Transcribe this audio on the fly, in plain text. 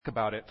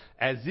about it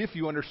as if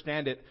you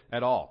understand it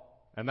at all.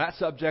 And that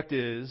subject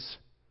is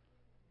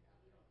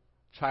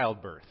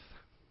childbirth.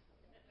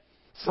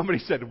 Somebody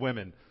said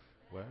women.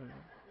 Well,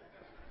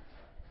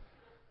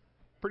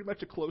 pretty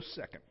much a close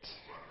second.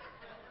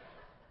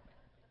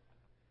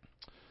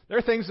 There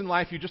are things in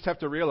life you just have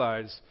to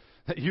realize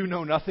that you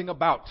know nothing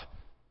about.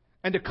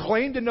 And to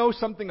claim to know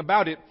something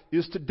about it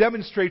is to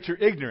demonstrate your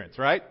ignorance,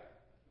 right?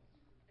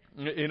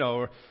 You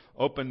know,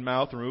 open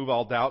mouth, remove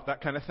all doubt,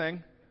 that kind of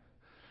thing.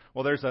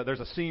 Well, there's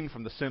a scene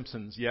from The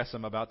Simpsons. Yes,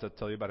 I'm about to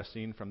tell you about a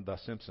scene from The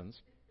Simpsons,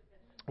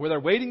 where they're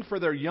waiting for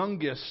their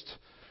youngest,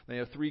 they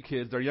have 3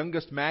 kids, their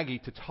youngest Maggie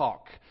to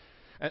talk.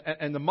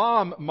 And the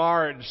mom,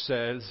 Marge,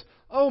 says,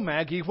 "Oh,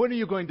 Maggie, when are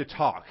you going to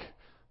talk?"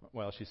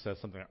 Well, she says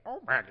something like, "Oh,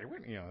 Maggie,"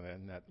 you know,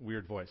 in that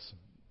weird voice.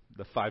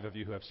 The 5 of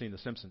you who have seen The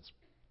Simpsons.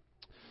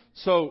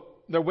 So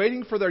they're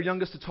waiting for their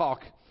youngest to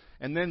talk.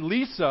 And then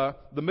Lisa,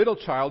 the middle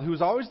child,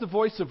 who's always the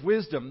voice of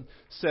wisdom,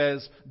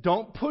 says,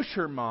 "Don't push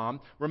her,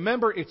 Mom.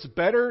 Remember, it's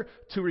better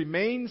to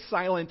remain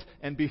silent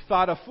and be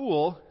thought a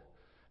fool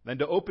than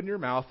to open your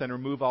mouth and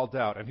remove all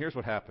doubt." And here's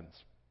what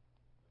happens.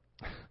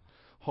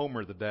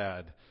 Homer, the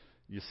dad,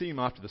 you see him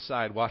off to the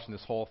side watching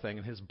this whole thing,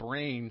 and his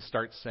brain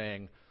starts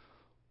saying,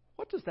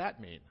 "What does that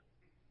mean?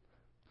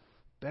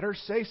 Better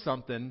say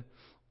something,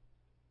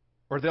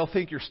 or they'll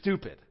think you're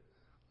stupid."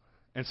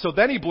 And so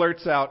then he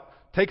blurts out,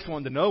 takes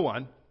one to know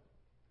one,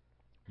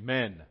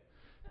 "Men,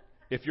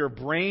 if your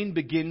brain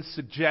begins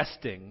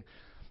suggesting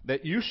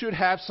that you should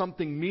have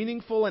something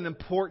meaningful and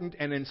important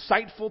and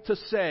insightful to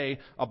say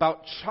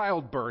about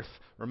childbirth,"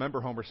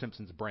 remember Homer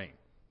Simpson's brain.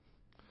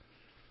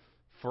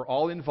 "For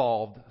all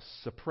involved,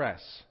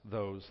 suppress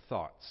those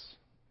thoughts."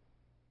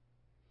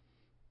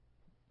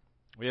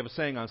 We have a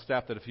saying on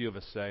staff that a few of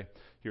us say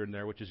here and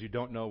there, which is, you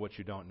don't know what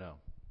you don't know.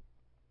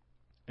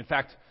 In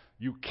fact,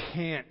 you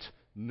can't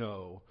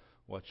know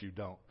what you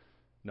don't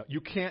know. You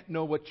can't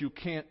know what you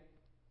can't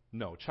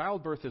know.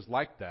 Childbirth is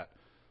like that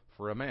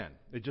for a man.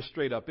 It just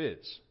straight up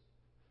is.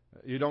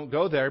 You don't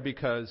go there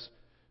because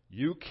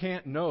you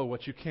can't know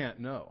what you can't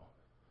know.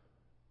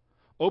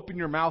 Open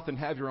your mouth and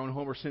have your own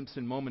Homer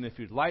Simpson moment if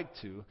you'd like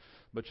to,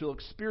 but you'll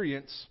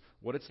experience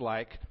what it's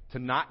like to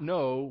not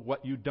know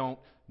what you don't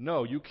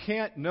know. You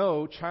can't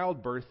know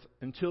childbirth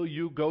until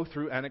you go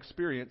through and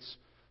experience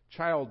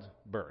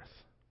childbirth.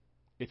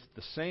 It's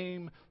the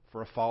same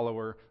for a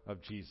follower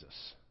of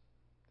Jesus.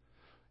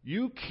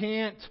 You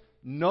can't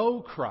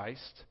know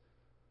Christ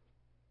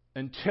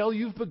until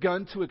you've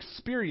begun to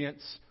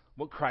experience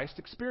what Christ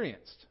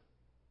experienced.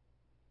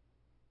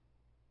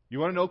 You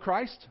want to know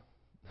Christ?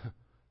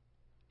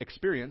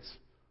 Experience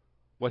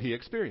what He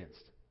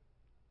experienced.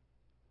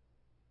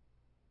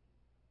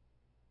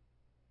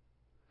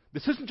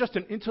 This isn't just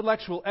an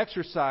intellectual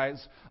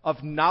exercise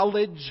of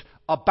knowledge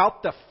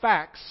about the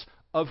facts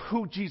of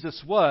who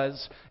Jesus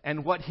was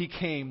and what He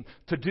came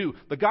to do.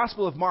 The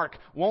Gospel of Mark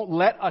won't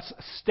let us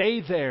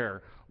stay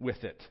there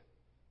with it.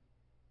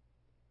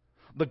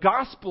 The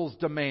Gospels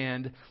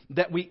demand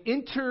that we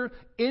enter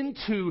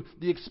into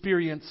the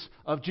experience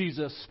of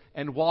Jesus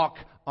and walk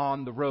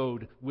on the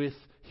road with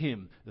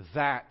Him.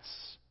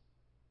 That's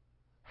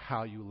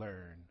how you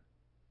learn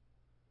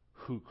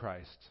who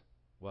Christ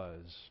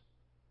was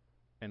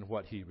and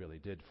what He really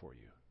did for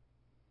you.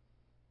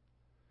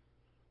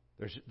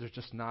 There's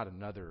just not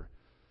another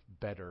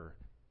better,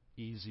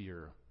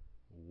 easier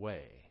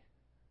way.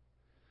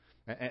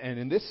 And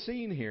in this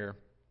scene here,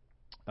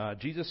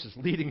 Jesus is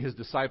leading His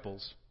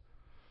disciples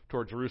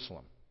toward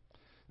Jerusalem.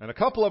 And a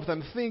couple of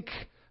them think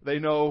they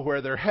know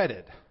where they're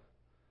headed.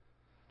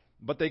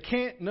 But they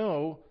can't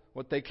know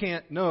what they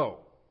can't know.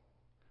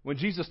 When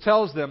Jesus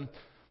tells them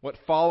what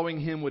following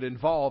Him would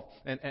involve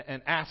and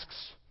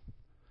asks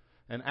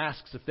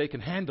if they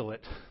can handle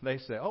it, they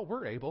say, "Oh,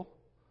 we're able.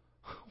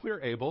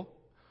 We're able."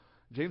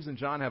 James and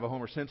John have a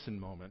Homer Simpson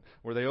moment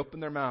where they open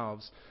their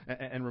mouths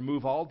and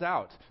remove all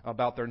doubt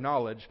about their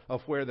knowledge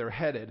of where they're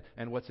headed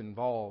and what's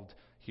involved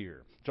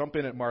here. Jump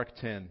in at Mark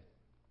 10,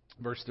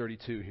 verse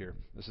 32 here.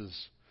 This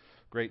is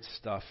great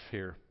stuff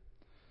here.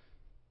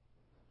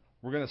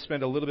 We're going to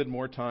spend a little bit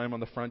more time on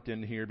the front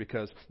end here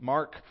because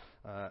Mark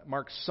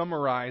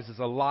summarizes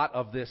a lot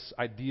of this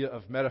idea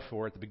of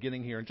metaphor at the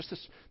beginning here. And just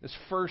this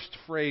first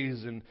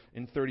phrase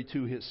in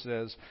 32, it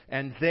says,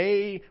 "And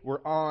they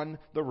were on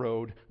the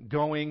road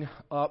going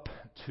up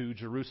to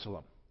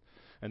Jerusalem."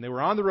 And they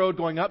were on the road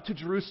going up to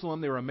Jerusalem.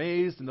 They were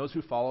amazed, and those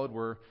who followed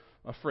were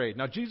afraid.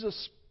 Now,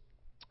 Jesus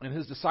and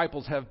His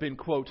disciples have been,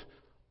 quote,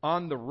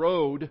 on the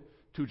road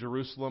to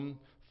Jerusalem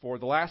for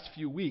the last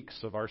few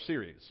weeks of our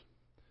series.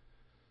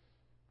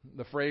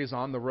 The phrase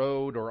 "on the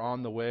road" or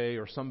 "on the way"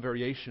 or some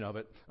variation of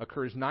it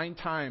occurs 9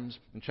 times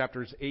in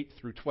chapters 8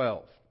 through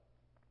 12.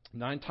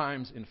 9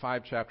 times in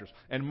 5 chapters.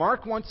 And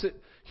Mark wants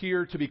it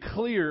here to be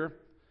clear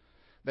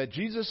that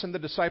Jesus and the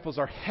disciples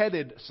are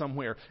headed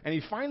somewhere. And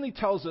he finally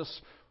tells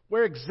us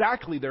where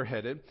exactly they're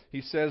headed.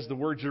 He says the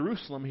word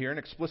Jerusalem here and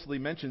explicitly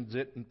mentions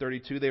it in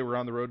 32. They were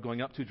on the road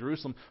going up to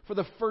Jerusalem for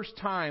the first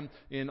time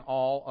in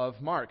all of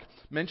Mark.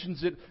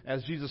 Mentions it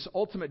as Jesus'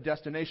 ultimate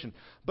destination.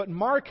 But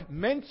Mark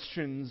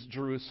mentions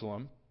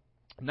Jerusalem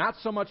Not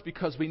so much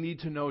because we need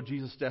to know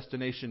Jesus'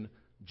 destination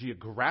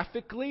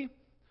geographically,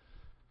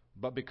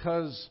 but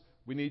because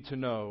we need to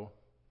know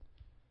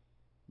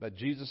that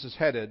Jesus is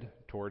headed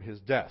toward his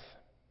death.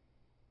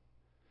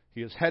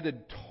 He is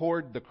headed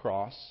toward the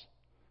cross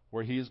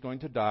where he is going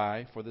to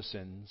die for the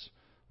sins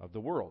of the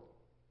world.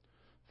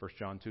 1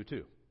 John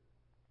 2:2.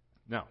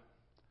 Now,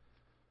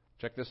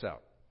 check this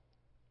out.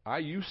 I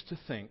used to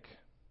think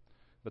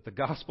that the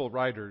gospel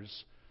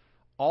writers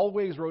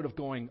always wrote of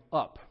going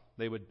up.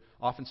 They would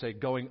often say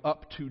going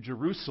up to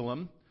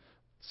Jerusalem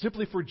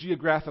simply for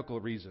geographical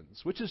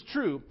reasons, which is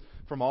true.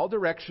 From all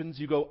directions,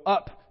 you go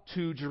up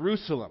to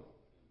Jerusalem.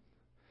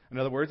 In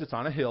other words, it's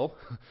on a hill,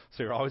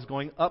 so you're always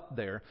going up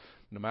there,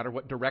 no matter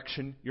what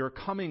direction you're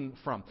coming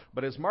from.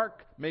 But as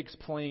Mark makes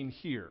plain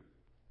here,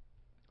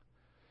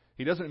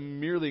 he doesn't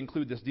merely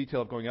include this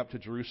detail of going up to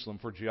Jerusalem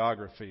for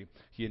geography.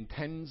 He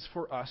intends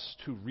for us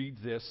to read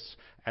this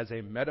as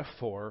a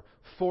metaphor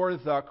for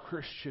the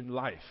Christian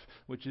life,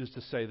 which is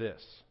to say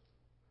this: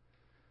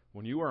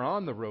 when you are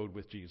on the road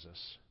with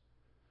Jesus,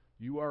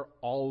 you are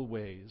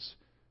always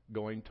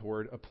going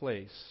toward a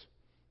place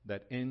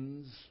that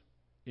ends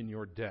in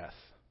your death.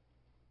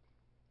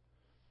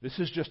 This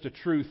is just a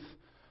truth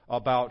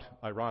about,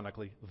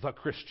 ironically, the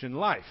Christian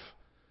life.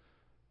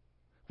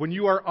 When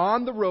you are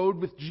on the road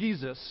with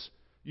Jesus,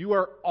 you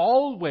are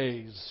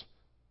always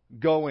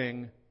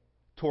going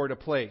toward a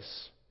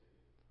place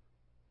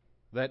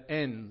that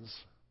ends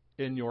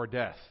in your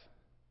death.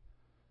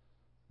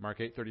 Mark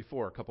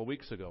 8:34, a couple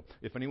weeks ago.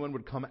 If anyone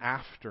would come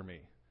after me,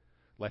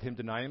 let him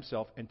deny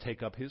himself and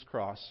take up his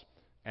cross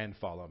and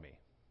follow me.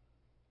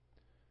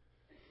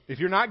 If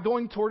you're not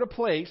going toward a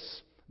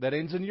place that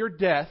ends in your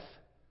death,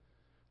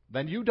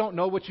 then you don't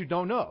know what you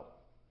don't know.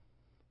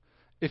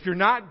 If you're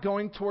not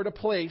going toward a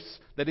place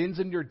that ends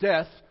in your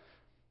death,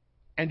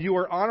 and you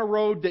are on a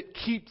road that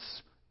keeps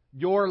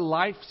your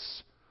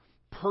life's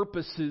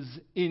purposes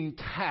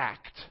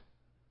intact,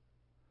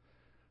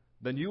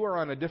 then you are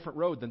on a different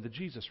road than the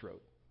Jesus road.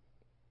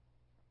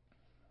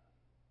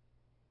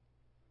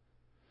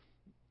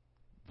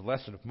 The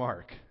lesson of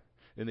Mark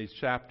in these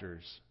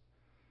chapters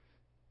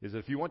is that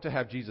if you want to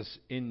have Jesus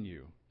in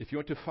you, if you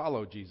want to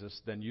follow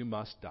Jesus, then you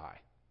must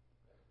die.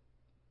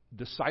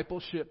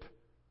 Discipleship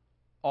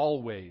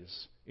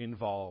always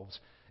involves,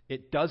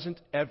 it doesn't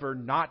ever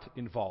not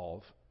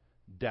involve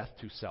death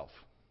to self.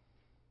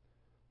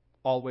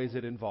 Always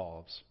it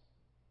involves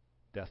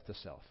death to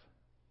self.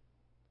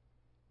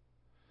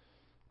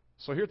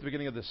 So here at the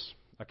beginning of this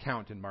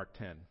account in Mark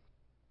 10,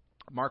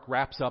 Mark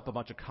wraps up a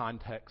bunch of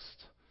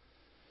context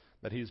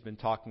that he's been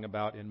talking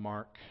about in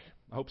Mark.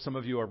 I hope some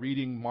of you are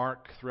reading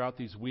Mark throughout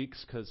these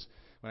weeks, because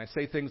when I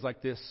say things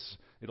like this,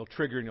 it'll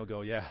trigger and you'll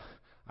go, yeah,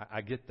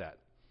 I get that.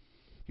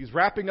 He's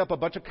wrapping up a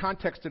bunch of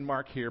context in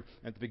Mark here.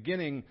 At the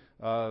beginning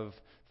of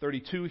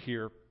 32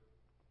 here,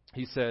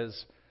 he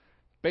says,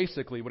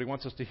 basically what he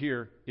wants us to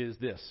hear is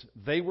this: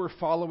 they were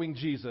following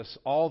Jesus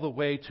all the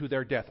way to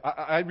their death.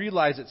 I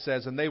realize it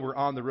says, and they were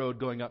on the road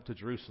going up to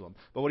Jerusalem.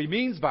 But what he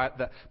means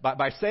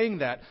by saying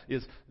that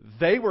is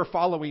they were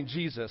following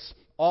Jesus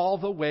all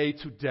the way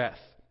to death,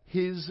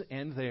 his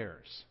and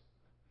theirs.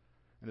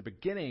 And they're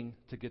beginning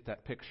to get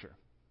that picture.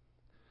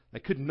 They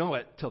couldn't know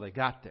it till they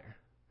got there.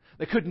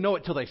 They couldn't know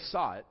it till they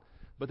saw it,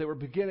 but they were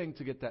beginning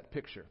to get that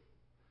picture.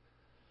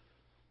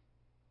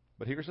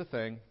 But here's the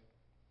thing.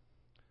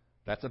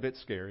 That's a bit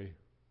scary.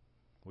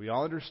 We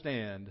all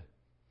understand,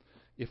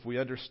 if we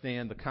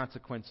understand the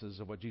consequences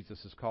of what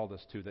Jesus has called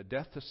us to, that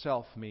death to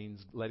self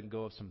means letting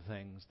go of some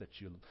things that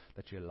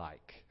you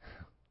like.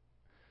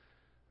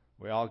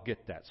 We all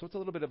get that. So it's a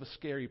little bit of a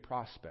scary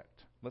prospect.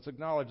 Let's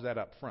acknowledge that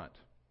up front.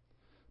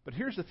 But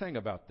here's the thing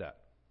about that.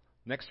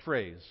 Next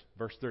phrase,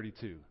 verse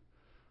 32.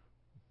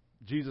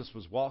 Jesus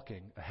was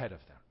walking ahead of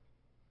them.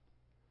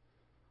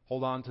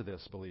 Hold on to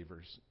this,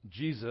 believers.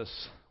 Jesus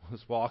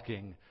was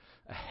walking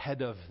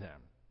ahead of them.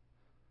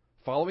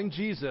 Following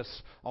Jesus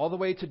all the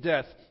way to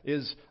death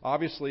is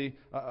obviously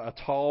a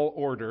tall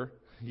order.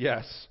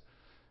 Yes,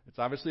 it's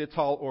obviously a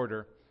tall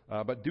order.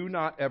 But do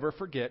not ever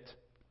forget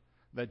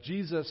that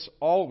Jesus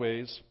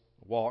always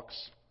walks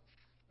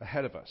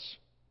ahead of us.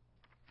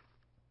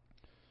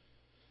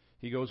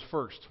 He goes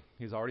first.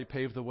 He's already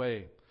paved the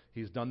way.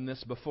 He's done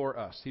this before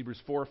us.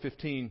 Hebrews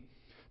 4:15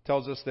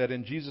 tells us that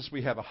in Jesus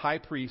we have a high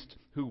priest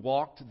who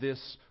walked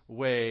this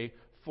way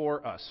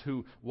for us,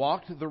 who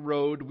walked the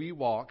road we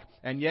walk,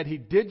 and yet he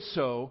did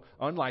so,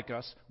 unlike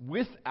us,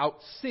 without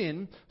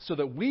sin, so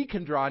that we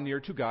can draw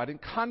near to God in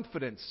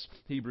confidence,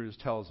 Hebrews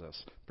tells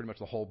us. Pretty much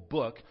the whole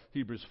book,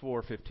 Hebrews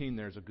 4:15,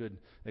 there's a good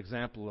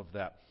example of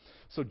that.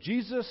 So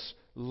Jesus'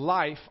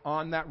 life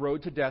on that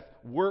road to death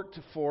worked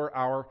for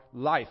our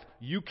life.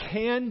 You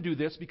can do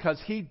this because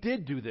he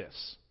did do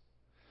this.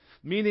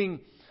 Meaning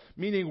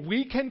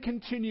we can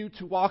continue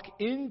to walk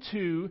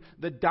into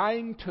the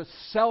dying to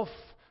self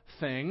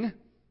thing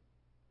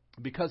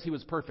because he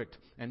was perfect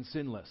and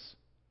sinless.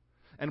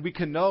 And we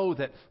can know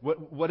that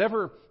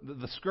whatever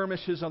the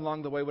skirmishes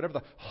along the way, whatever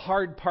the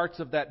hard parts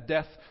of that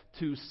death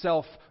to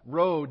self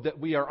road that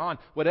we are on,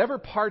 whatever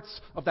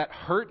parts of that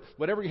hurt,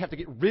 whatever you have to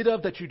get rid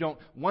of that you don't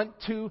want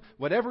to,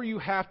 whatever you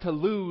have to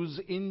lose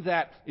in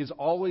that is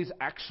always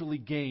actually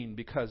gain,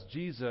 because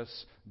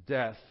Jesus'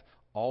 death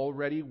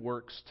already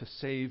works to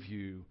save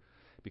you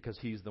because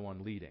He's the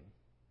one leading.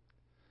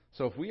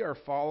 So if we are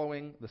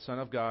following the Son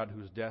of God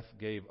whose death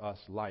gave us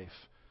life,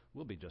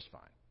 we'll be just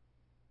fine,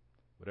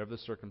 whatever the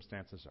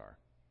circumstances are.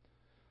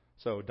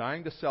 So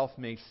dying to self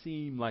may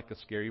seem like a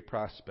scary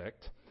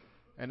prospect,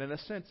 and in a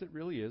sense it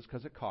really is,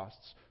 because it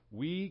costs.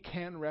 We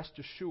can rest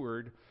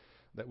assured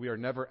that we are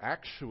never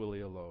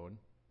actually alone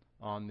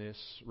on this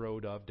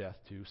road of death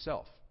to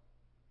self.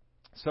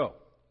 So,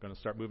 I'm going to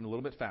start moving a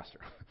little bit faster.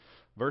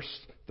 Verse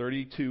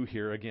 32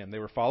 here again. They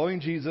were following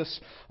Jesus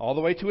all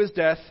the way to His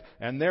death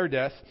and their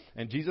death,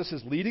 and Jesus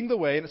is leading the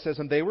way, and it says,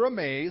 and they were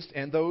amazed,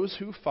 and those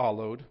who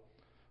followed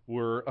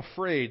were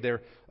afraid.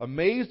 They're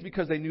amazed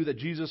because they knew that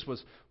Jesus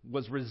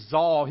was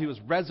resolved. He was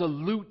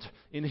resolute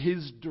in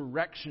His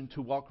direction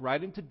to walk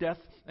right into death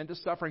and to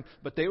suffering.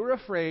 But they were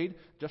afraid,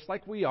 just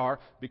like we are,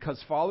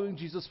 because following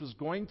Jesus was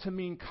going to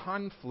mean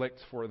conflict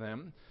for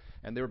them.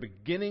 And they were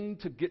beginning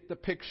to get the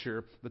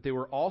picture that they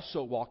were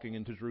also walking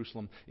into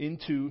Jerusalem,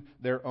 into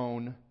their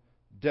own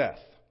death.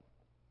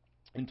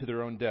 Into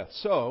their own death.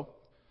 So,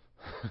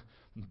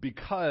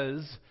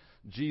 because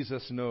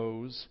Jesus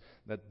knows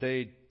that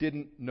they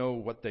didn't know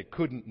what they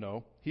couldn't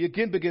know, He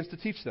again begins to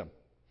teach them.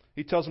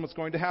 He tells them what's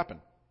going to happen.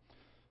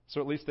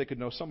 So at least they could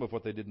know some of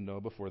what they didn't know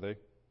before they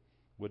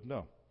would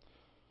know.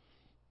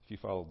 If you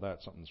followed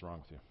that, something's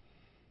wrong with you.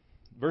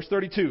 Verse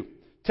 32.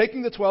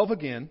 Taking the 12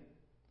 again,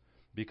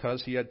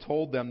 because He had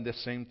told them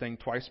this same thing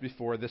twice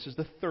before, this is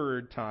the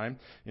third time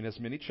in as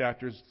many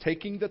chapters.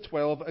 Taking the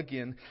 12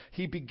 again,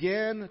 He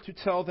began to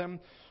tell them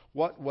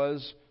what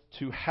was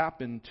to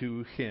happen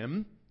to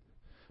Him.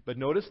 But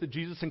notice that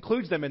Jesus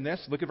includes them in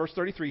this. Look at verse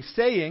 33,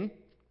 saying,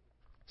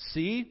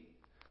 see,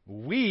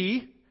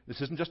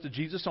 this isn't just a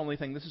Jesus-only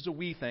thing, this is a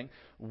we thing,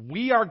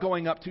 we are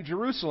going up to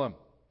Jerusalem.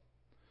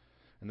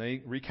 And then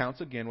He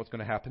recounts again what's going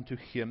to happen to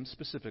Him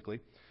specifically.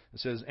 It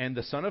says, and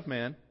the Son of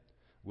Man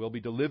will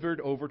be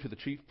delivered over to the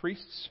chief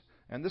priests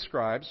and the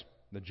scribes,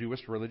 the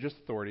Jewish religious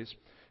authorities,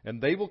 and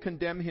they will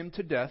condemn Him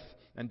to death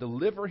and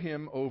deliver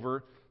Him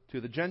over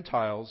to the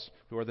Gentiles,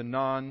 who are the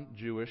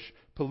non-Jewish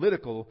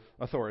political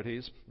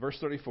authorities. Verse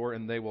 34,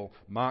 and they will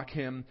mock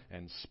Him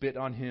and spit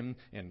on Him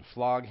and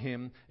flog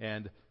Him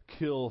and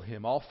kill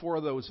Him. All four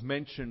of those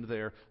mentioned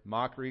there: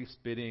 mockery,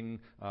 spitting,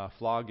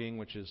 flogging,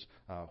 which is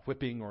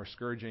whipping or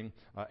scourging,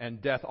 and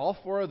death. All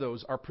four of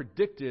those are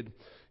predicted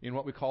in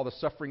what we call the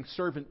suffering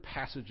servant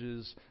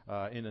passages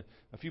in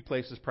a few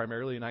places,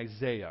 primarily in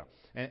Isaiah.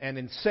 And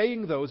in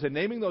saying those and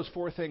naming those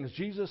four things,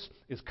 Jesus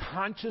is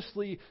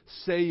consciously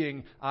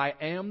saying, I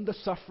am the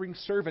suffering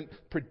servant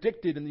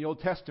predicted in the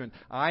Old Testament.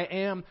 I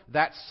am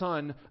that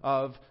Son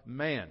of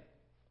Man.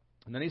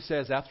 And then He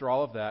says, after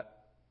all of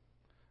that,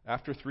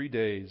 after 3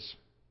 days,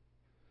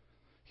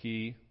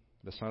 He,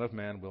 the Son of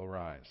Man, will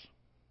rise.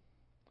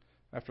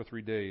 After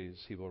 3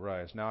 days, He will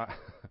rise. Now,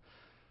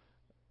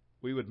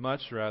 we would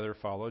much rather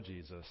follow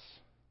Jesus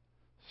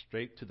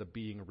straight to the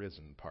being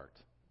risen part,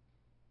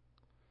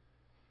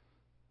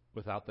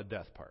 without the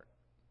death part.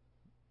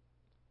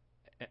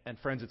 And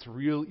friends, it's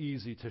real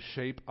easy to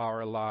shape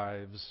our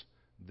lives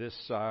this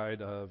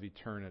side of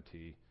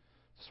eternity,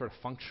 to sort of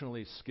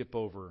functionally skip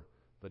over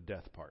the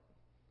death part.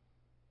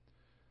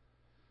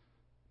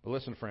 But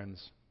listen,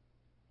 friends,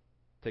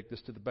 take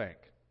this to the bank.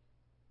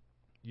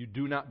 You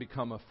do not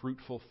become a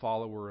fruitful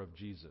follower of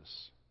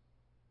Jesus,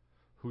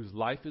 whose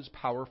life is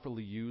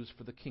powerfully used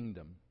for the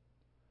kingdom,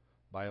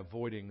 by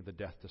avoiding the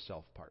death to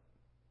self part.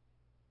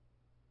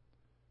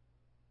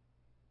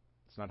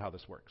 It's not how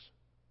this works.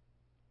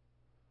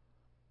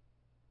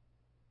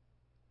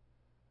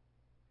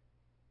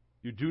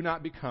 You do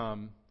not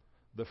become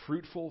the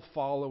fruitful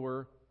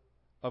follower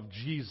of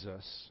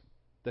Jesus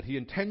that He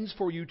intends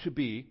for you to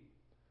be,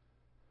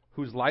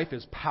 whose life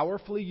is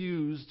powerfully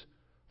used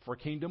for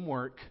kingdom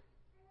work,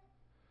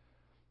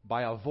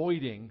 by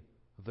avoiding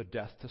the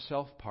death to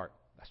self part.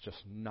 That's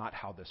just not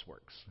how this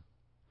works.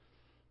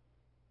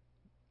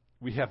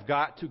 We have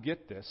got to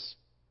get this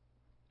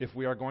if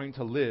we are going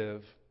to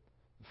live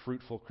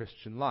fruitful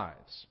Christian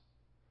lives.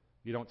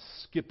 You don't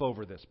skip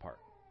over this part.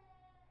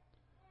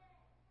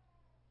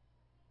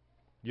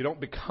 You don't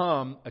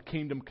become a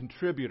kingdom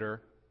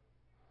contributor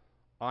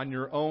on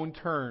your own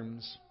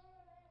terms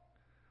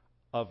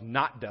of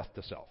not death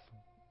to self.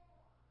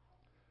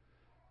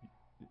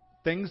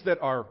 Things that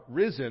are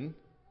risen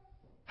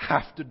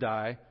have to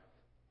die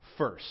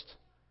first.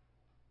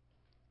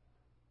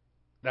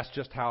 That's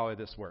just how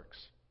this works.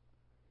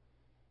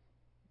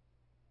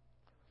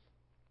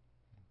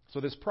 So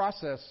this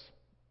process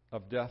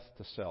of death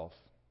to self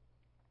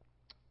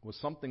was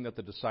something that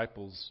the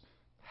disciples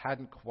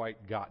hadn't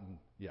quite gotten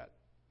yet.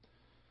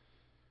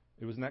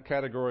 It was in that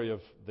category of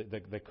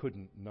they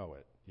couldn't know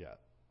it yet.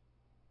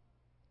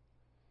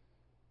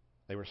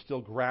 They were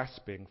still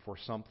grasping for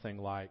something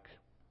like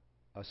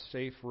a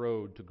safe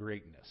road to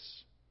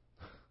greatness.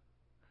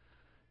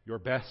 Your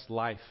best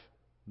life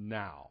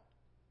now.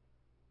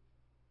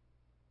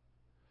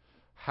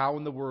 How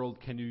in the world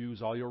can you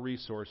use all your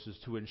resources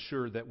to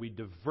ensure that we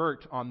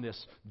divert on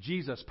this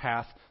Jesus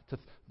path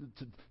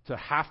to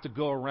have to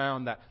go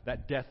around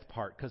that death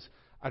part? Because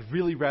I'd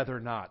really rather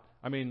not.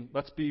 I mean,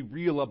 let's be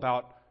real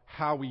about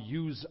how we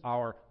use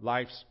our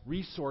life's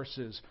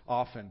resources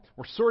often.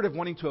 We're sort of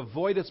wanting to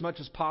avoid as much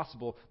as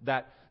possible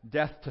that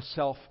death to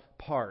self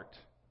part.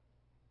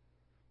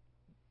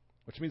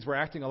 Which means we're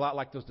acting a lot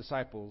like those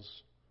disciples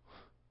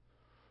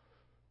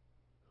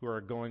who are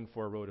going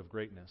for a road of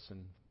greatness.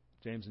 And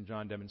James and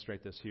John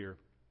demonstrate this here.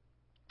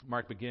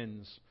 Mark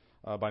begins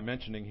by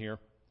mentioning here,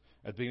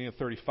 at the beginning of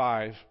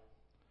 35,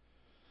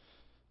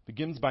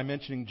 begins by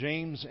mentioning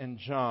James and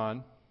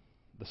John,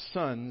 the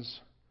sons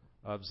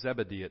of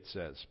Zebedee, it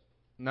says.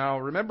 Now,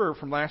 remember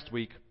from last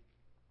week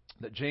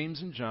that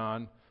James and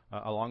John,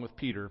 along with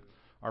Peter,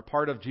 are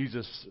part of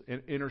Jesus'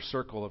 inner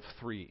circle of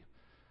three.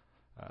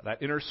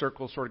 That inner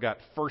circle sort of got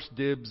first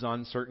dibs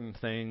on certain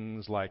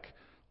things, like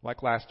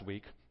last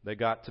week. They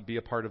got to be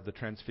a part of the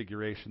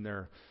transfiguration.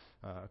 There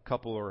are a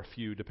couple or a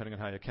few, depending on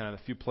how you count,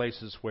 a few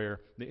places where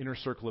the inner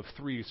circle of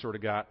three sort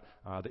of got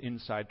the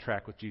inside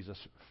track with Jesus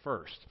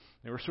first.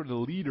 They were sort of the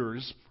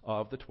leaders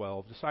of the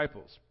 12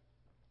 disciples.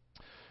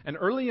 And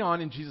early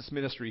on in Jesus'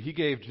 ministry, he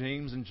gave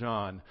James and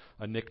John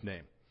a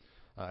nickname.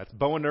 It's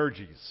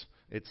Boanerges.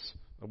 It's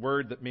a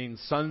word that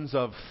means sons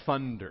of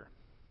thunder.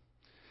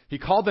 He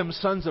called them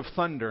sons of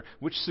thunder,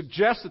 which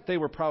suggests that they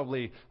were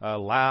probably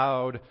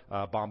loud,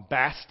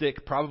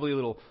 bombastic, probably a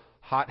little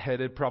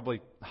hot-headed,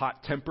 probably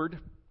hot-tempered.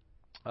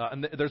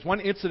 And there's one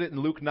incident in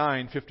Luke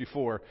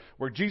 9:54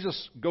 where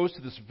Jesus goes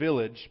to this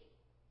village,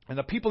 and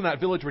the people in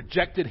that village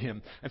rejected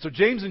him. And so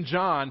James and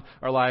John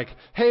are like,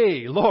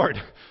 "Hey, Lord,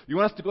 you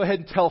want us to go ahead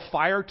and tell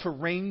fire to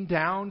rain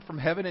down from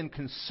heaven and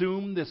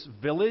consume this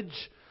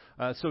village?"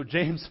 So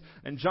James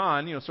and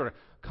John, sort of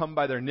come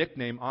by their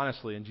nickname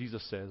honestly, and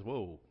Jesus says,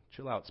 "Whoa,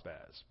 chill out,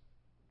 Spaz.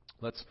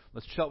 Let's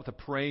chill out with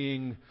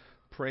the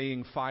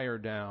praying fire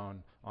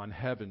down on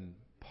heaven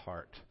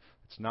part.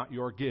 It's not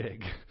your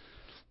gig.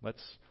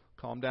 Let's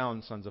calm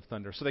down, sons of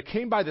thunder." So they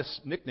came by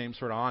this nickname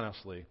sort of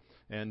honestly,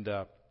 and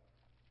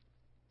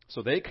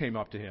so they came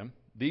up to him.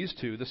 These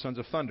two, the sons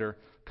of thunder,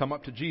 come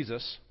up to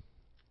Jesus,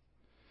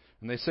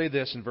 and they say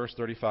this in verse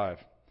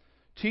 35.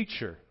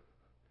 "Teacher,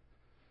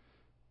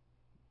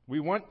 we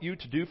want you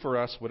to do for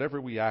us whatever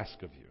we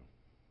ask of you."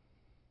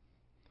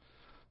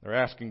 They're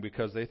asking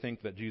because they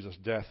think that Jesus'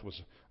 death was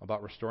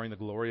about restoring the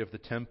glory of the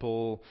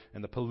temple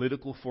and the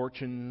political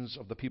fortunes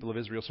of the people of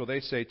Israel. So they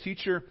say,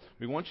 "Teacher,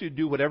 we want you to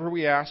do whatever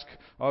we ask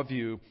of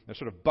you." They're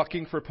sort of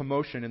bucking for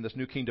promotion in this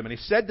new kingdom. And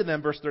he said to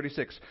them, verse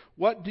 36,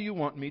 "What do you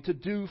want me to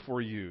do for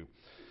you?"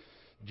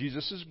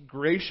 Jesus is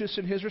gracious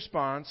in his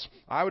response.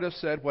 I would have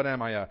said, "What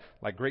am I,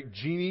 like great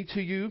genie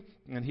to you?"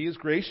 And he is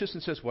gracious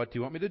and says, "What do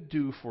you want me to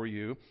do for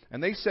you?"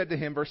 And they said to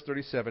him, verse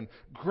 37,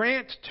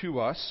 "Grant to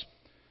us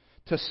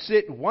to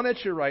sit one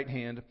at your right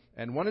hand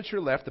and one at your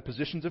left, the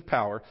positions of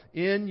power,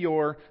 in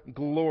your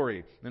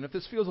glory." And if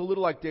this feels a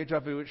little like deja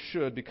vu, it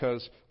should,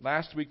 because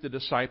last week the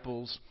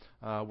disciples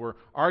were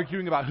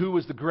arguing about who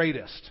was the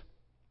greatest.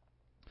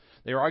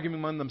 They were arguing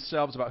among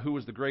themselves about who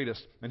was the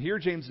greatest. And here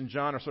James and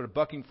John are sort of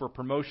bucking for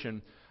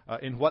promotion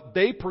in what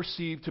they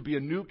perceive to be a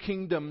new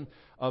kingdom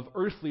of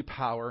earthly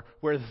power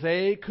where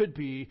they could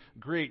be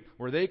great,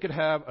 where they could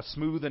have a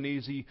smooth and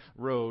easy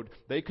road.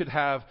 They could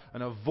have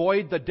an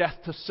avoid the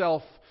death to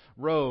self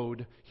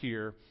road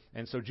here.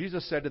 And so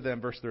Jesus said to them,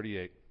 verse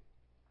 38,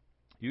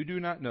 "You do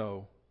not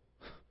know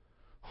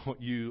what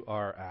you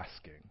are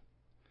asking."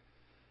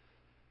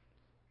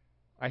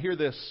 I hear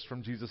this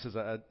from Jesus as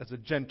a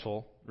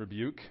gentle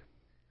rebuke.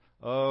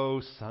 "Oh,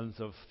 sons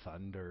of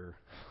thunder,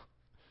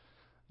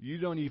 you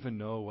don't even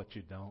know what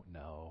you don't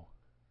know."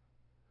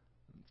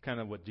 It's kind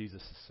of what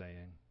Jesus is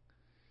saying.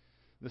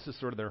 This is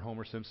sort of their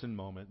Homer Simpson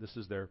moment. This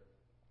is their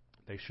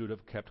 "they should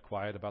have kept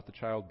quiet about the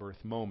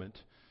childbirth"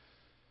 moment.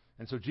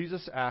 And so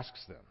Jesus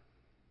asks them,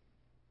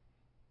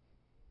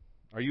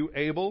 "Are you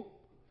able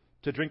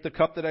to drink the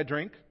cup that I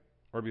drink,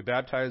 or be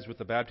baptized with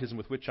the baptism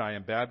with which I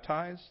am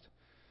baptized?"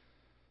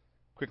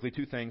 Quickly,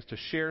 two things. To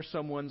share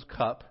someone's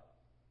cup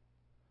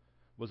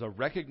was a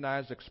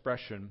recognized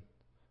expression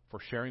for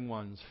sharing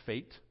one's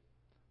fate,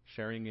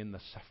 sharing in the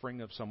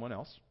suffering of someone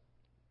else.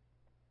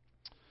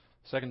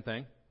 Second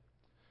thing,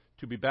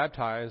 to be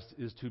baptized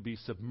is to be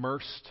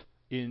submersed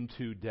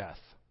into death.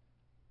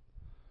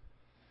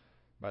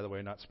 By the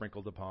way, not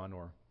sprinkled upon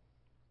or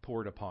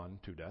poured upon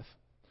to death,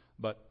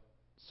 but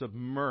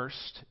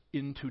submersed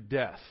into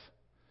death.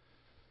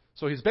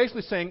 So he's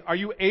basically saying, are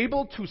you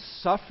able to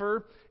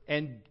suffer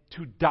and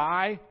to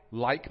die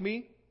like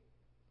me?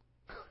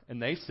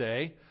 And they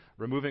say,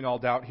 removing all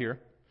doubt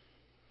here,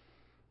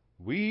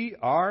 we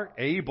are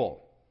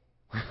able.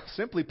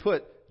 Simply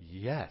put,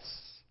 yes.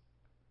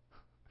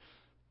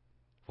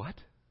 What?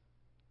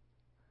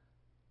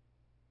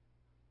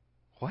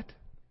 What?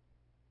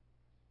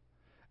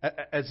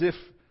 As if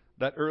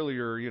that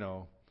earlier,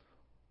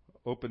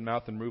 open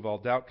mouth and remove all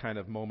doubt kind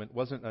of moment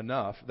wasn't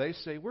enough. They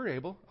say, we're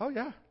able. Oh,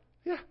 yeah,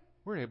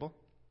 we're able.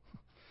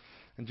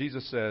 And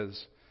Jesus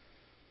says,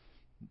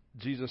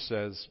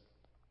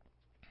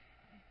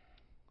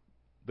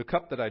 the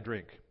cup that I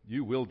drink,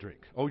 you will drink.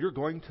 Oh, you're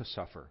going to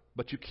suffer,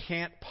 but you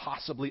can't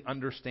possibly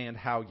understand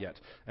how yet.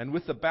 And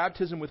with the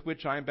baptism with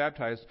which I am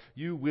baptized,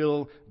 you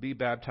will be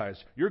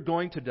baptized. You're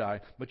going to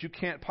die, but you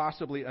can't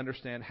possibly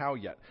understand how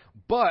yet.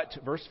 But,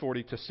 verse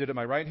 40, to sit at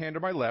my right hand or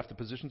my left, the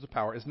positions of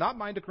power, is not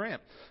mine to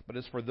grant, but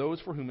is for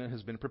those for whom it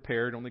has been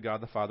prepared. Only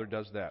God the Father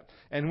does that.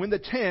 And when the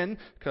 10,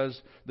 because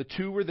the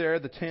 2 were there,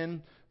 the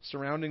 10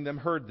 surrounding them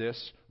heard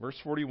this, verse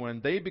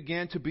 41, they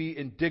began to be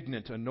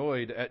indignant,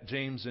 annoyed at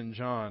James and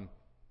John.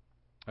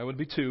 I would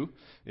be too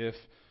if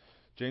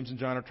James and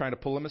John are trying to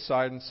pull him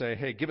aside and say,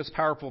 hey, give us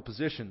powerful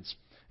positions.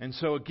 And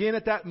so again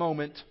at that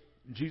moment,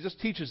 Jesus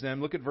teaches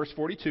them. Look at verse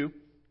 42.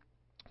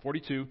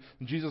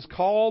 And Jesus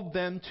called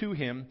them to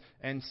him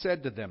and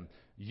said to them,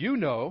 you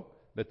know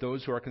that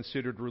those who are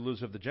considered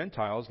rulers of the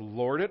Gentiles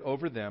lord it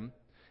over them,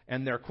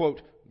 and their,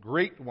 quote,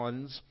 great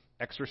ones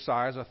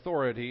exercise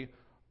authority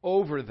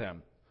over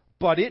them.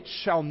 But it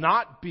shall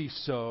not be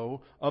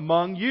so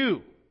among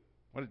you.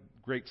 What a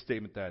great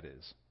statement that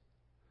is.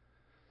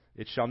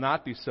 It shall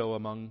not be so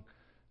among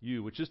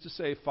you, which is to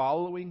say,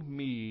 following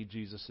me,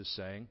 Jesus is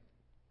saying,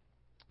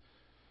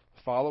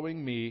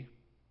 following me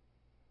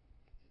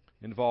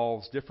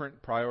involves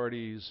different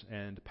priorities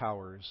and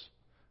powers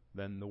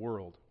than the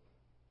world.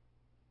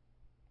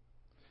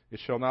 It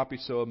shall not be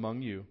so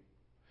among you.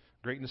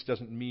 Greatness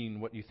doesn't mean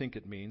what you think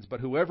it means, but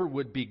whoever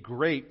would be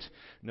great,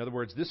 in other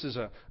words, this is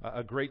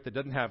a great that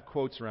doesn't have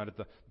quotes around it.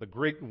 The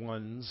great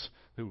ones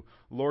who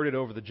lord it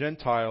over the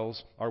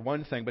Gentiles are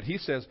one thing, but he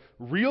says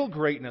real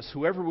greatness,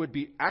 whoever would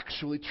be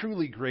actually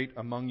truly great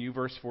among you,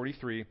 verse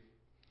 43,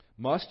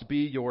 must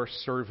be your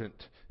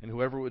servant, and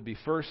whoever would be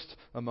first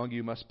among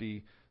you must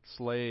be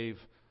slave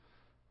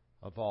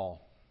of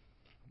all.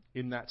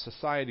 In that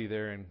society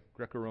there, in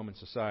Greco-Roman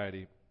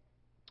society,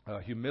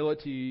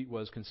 humility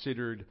was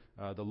considered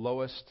the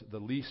lowest, the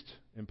least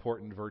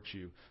important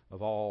virtue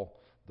of all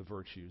the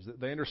virtues.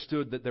 They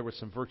understood that there was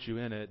some virtue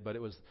in it, but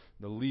it was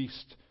the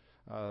least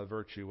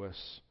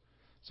virtuous.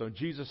 So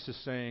Jesus is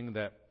saying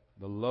that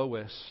the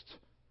lowest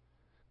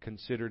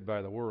considered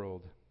by the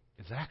world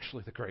is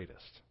actually the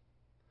greatest.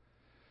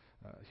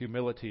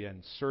 Humility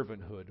and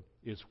servanthood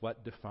is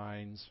what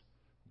defines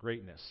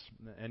greatness.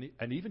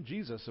 And even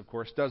Jesus, of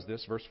course, does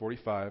this. Verse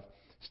 45,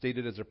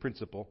 stated as a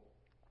principle.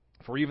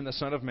 For even the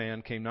Son of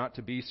Man came not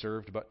to be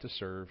served, but to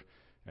serve,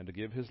 and to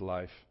give his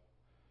life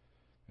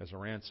as a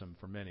ransom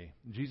for many.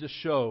 Jesus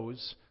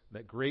shows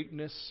that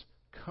greatness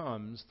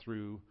comes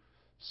through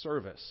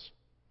service.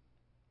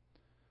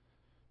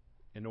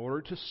 In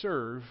order to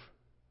serve,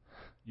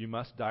 you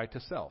must die to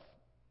self.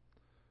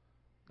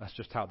 That's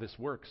just how this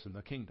works in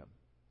the kingdom.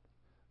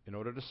 In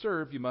order to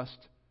serve, you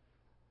must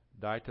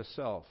die to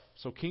self.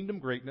 So kingdom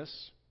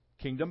greatness,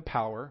 kingdom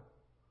power,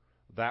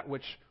 that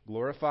which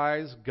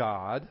glorifies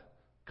God,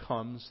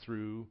 comes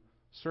through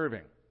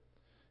serving.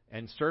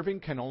 And serving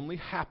can only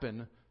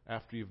happen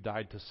after you've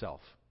died to self.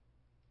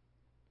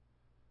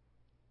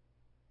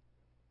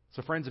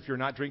 So friends, if you're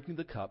not drinking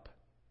the cup,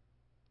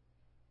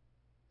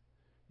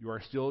 you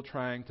are still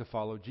trying to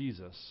follow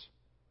Jesus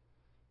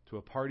to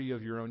a party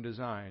of your own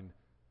design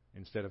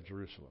instead of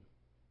Jerusalem.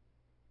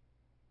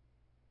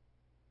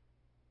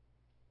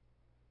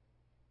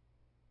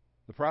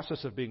 The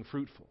process of being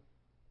fruitful,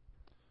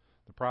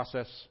 the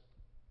process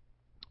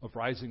of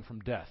rising from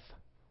death,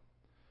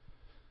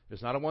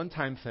 it's not a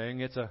one-time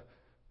thing. It's a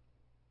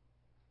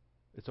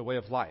way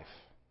of life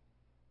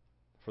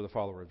for the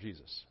follower of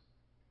Jesus.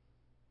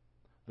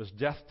 This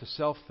death to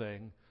self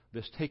thing,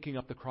 this taking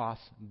up the cross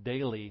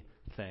daily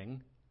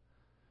thing,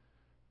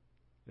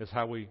 is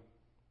how we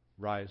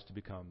rise to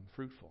become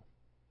fruitful.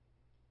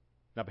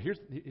 Now, but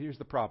here's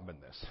the problem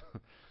in this.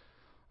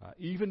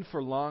 Even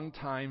for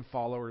long-time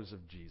followers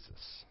of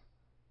Jesus,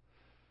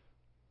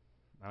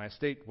 and I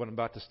state what I'm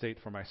about to state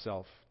for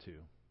myself too.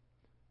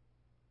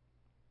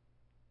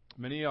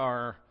 Many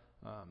are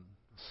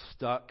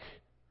stuck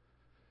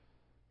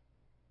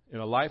in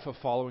a life of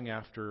following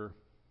after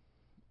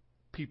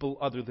people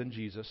other than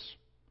Jesus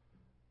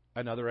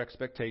and other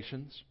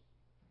expectations,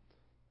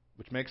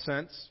 which makes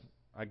sense.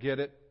 I get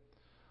it.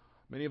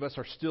 Many of us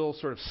are still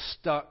sort of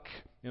stuck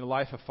in a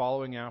life of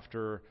following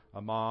after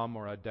a mom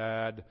or a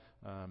dad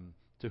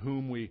to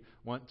whom we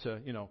want to,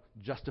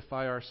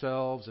 justify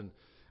ourselves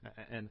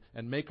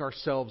and make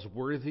ourselves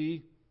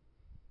worthy.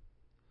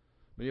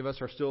 Many of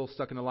us are still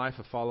stuck in a life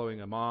of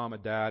following a mom, a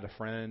dad, a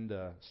friend,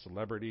 a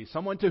celebrity,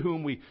 someone to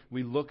whom we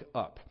look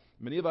up.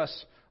 Many of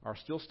us are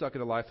still stuck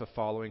in a life of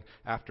following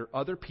after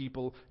other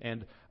people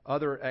and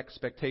other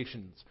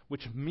expectations,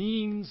 which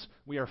means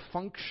we are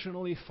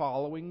functionally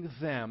following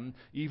them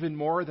even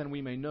more than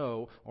we may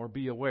know or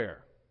be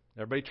aware.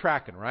 Everybody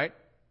tracking, right?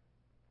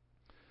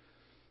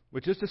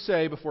 Which is to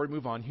say, before we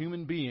move on,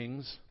 human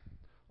beings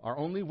are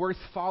only worth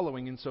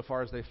following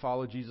insofar as they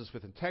follow Jesus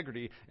with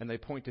integrity and they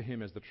point to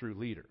him as the true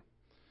leader.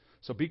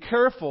 So be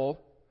careful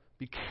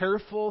Be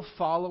careful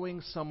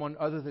following someone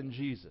other than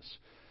Jesus.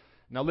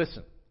 Now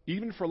listen,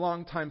 even for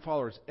long-time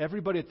followers,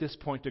 everybody at this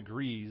point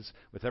agrees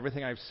with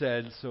everything I've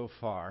said so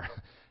far.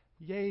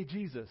 Yay,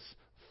 Jesus.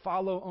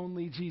 Follow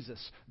only Jesus.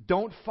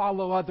 Don't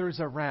follow others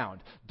around.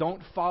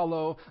 Don't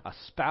follow a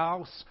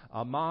spouse,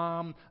 a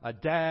mom, a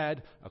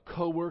dad, a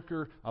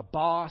coworker, a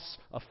boss,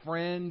 a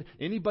friend,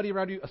 anybody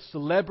around you, a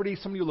celebrity,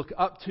 somebody you look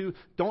up to.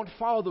 Don't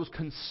follow those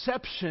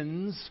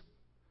conceptions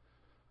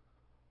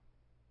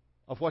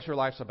of what your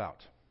life's about.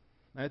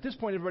 And at this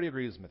point, everybody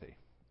agrees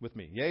with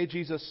me. Yay,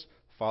 Jesus.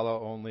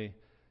 Follow only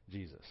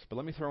Jesus. But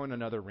let me throw in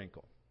another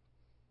wrinkle.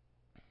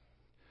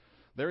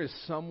 There is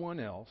someone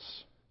else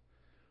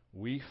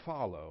we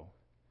follow,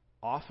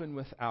 often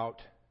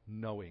without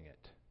knowing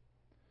it,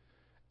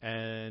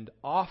 and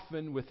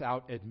often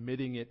without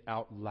admitting it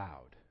out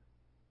loud.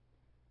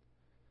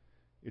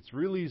 It's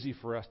real easy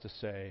for us to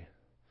say,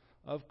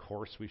 of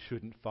course we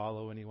shouldn't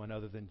follow anyone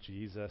other than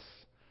Jesus.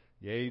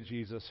 Yea,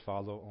 Jesus,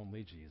 follow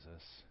only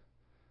Jesus.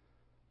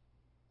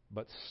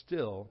 But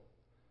still,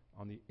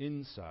 on the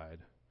inside,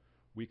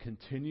 we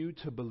continue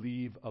to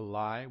believe a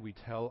lie we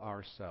tell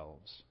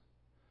ourselves,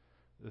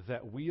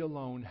 that we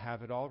alone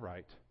have it all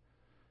right,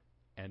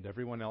 and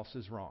everyone else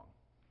is wrong.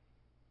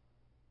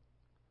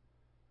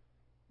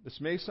 This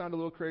may sound a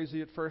little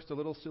crazy at first, a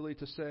little silly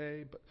to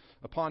say, but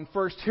upon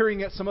first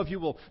hearing it, some of you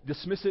will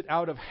dismiss it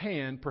out of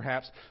hand,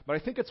 perhaps, but I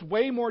think it's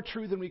way more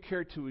true than we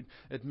care to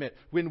admit.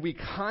 When we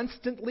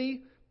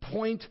constantly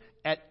point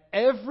at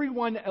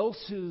everyone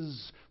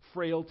else's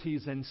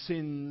frailties and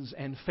sins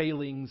and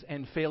failings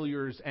and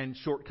failures and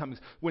shortcomings,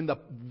 when the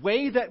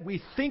way that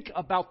we think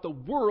about the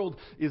world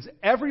is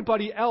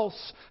everybody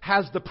else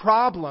has the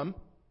problem,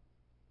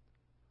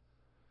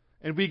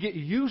 and we get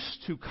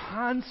used to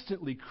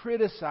constantly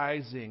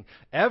criticizing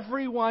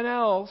everyone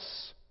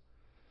else,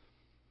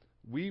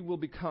 we will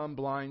become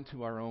blind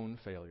to our own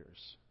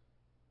failures.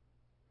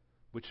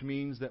 Which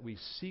means that we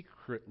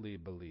secretly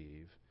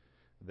believe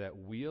that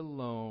we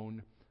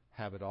alone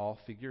have it all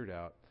figured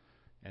out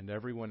and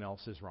everyone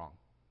else is wrong.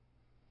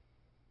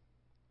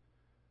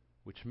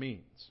 Which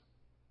means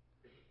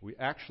we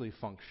actually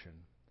function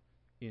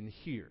in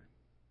here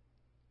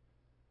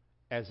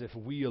as if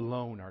we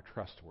alone are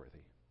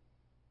trustworthy.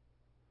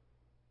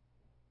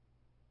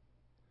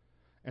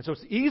 And so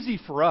it's easy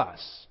for us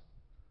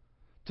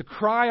to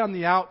cry on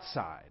the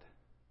outside,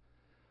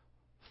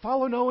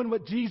 follow no one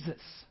but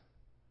Jesus.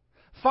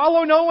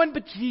 Follow no one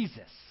but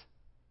Jesus.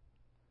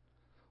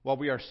 While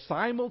we are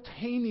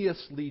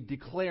simultaneously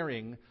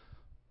declaring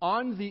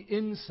on the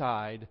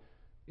inside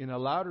in a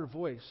louder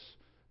voice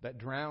that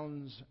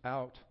drowns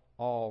out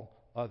all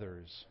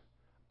others,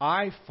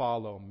 I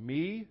follow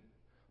me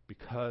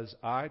because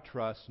I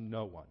trust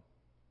no one.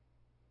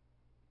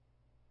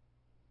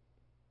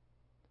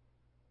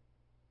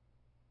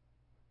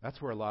 That's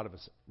where a lot of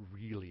us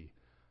really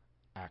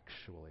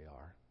actually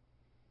are.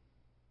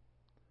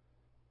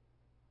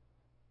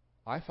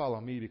 I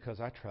follow me because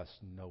I trust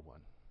no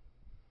one.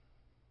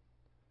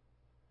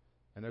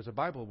 And there's a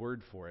Bible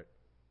word for it,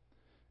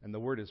 and the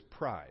word is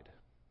pride.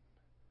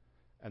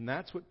 And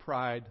that's what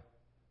pride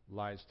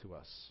lies to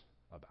us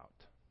about.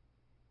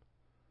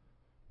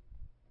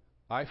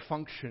 I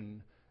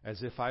function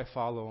as if I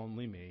follow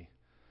only me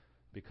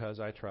because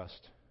I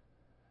trust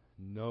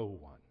no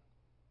one.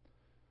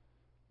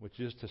 Which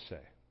is to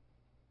say,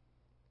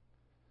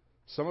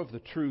 some of the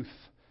truth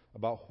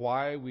about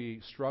why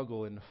we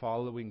struggle in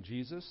following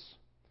Jesus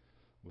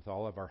with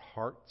all of our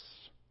hearts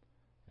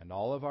and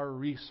all of our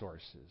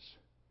resources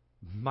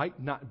might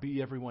not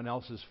be everyone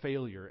else's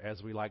failure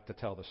as we like to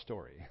tell the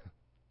story.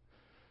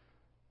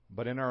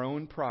 But in our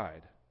own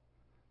pride,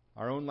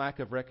 our own lack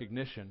of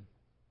recognition,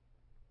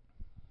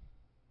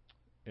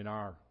 in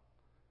our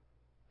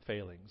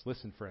failings.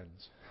 Listen,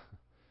 friends,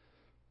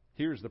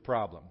 here's the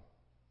problem.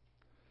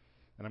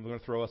 And I'm going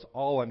to throw us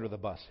all under the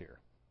bus here.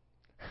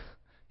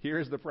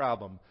 Here's the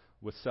problem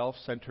with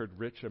self-centered,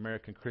 rich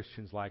American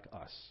Christians like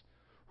us,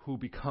 who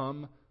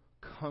become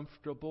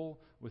comfortable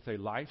with a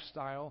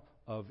lifestyle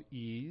of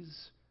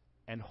ease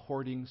and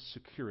hoarding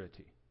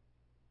security.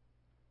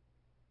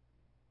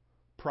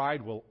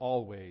 Pride will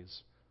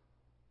always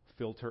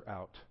filter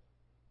out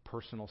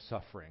personal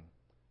suffering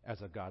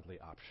as a godly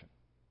option.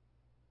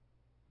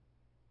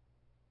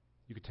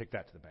 You could take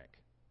that to the bank.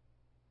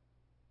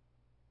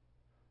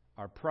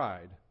 Our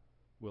pride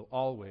will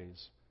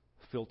always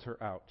filter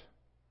out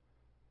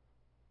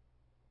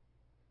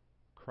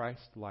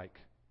Christ-like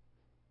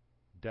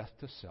death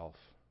to self,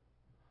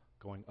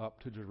 going up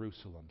to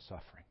Jerusalem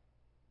suffering.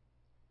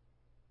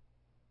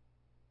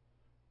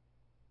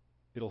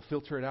 It'll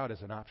filter it out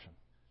as an option.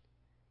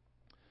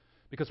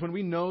 Because when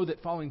we know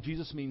that following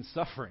Jesus means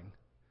suffering,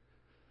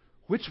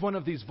 which one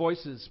of these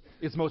voices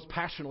is most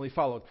passionately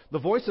followed? The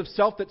voice of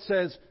self that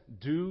says,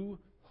 do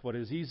what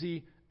is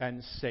easy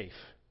and safe.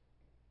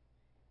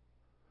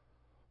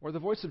 Or the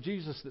voice of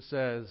Jesus that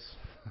says,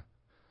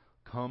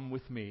 come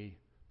with me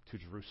to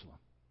Jerusalem.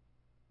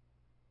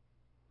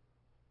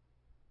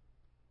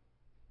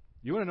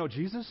 You want to know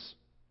Jesus?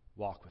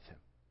 Walk with him.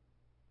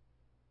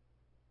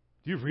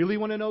 Do you really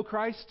want to know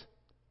Christ?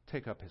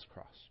 take up his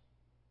cross.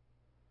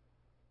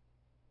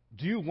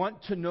 Do you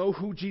want to know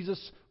who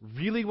Jesus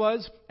really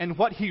was and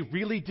what he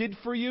really did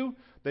for you?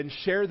 Then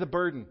share the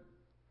burden.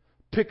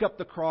 Pick up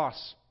the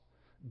cross.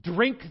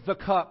 Drink the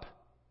cup.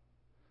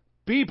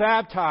 Be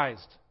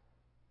baptized.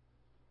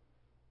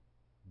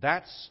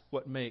 That's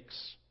what makes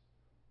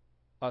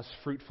us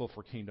fruitful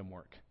for kingdom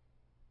work.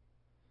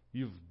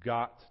 You've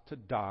got to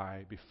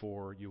die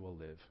before you will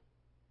live.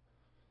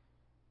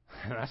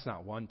 And that's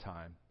not one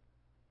time.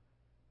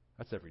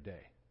 That's every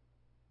day.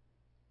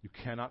 You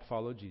cannot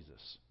follow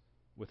Jesus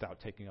without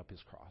taking up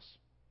his cross.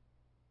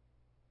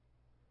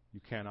 You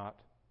cannot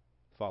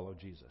follow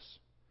Jesus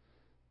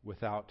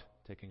without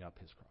taking up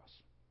his cross.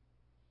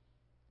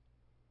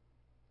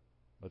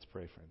 Let's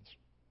pray, friends.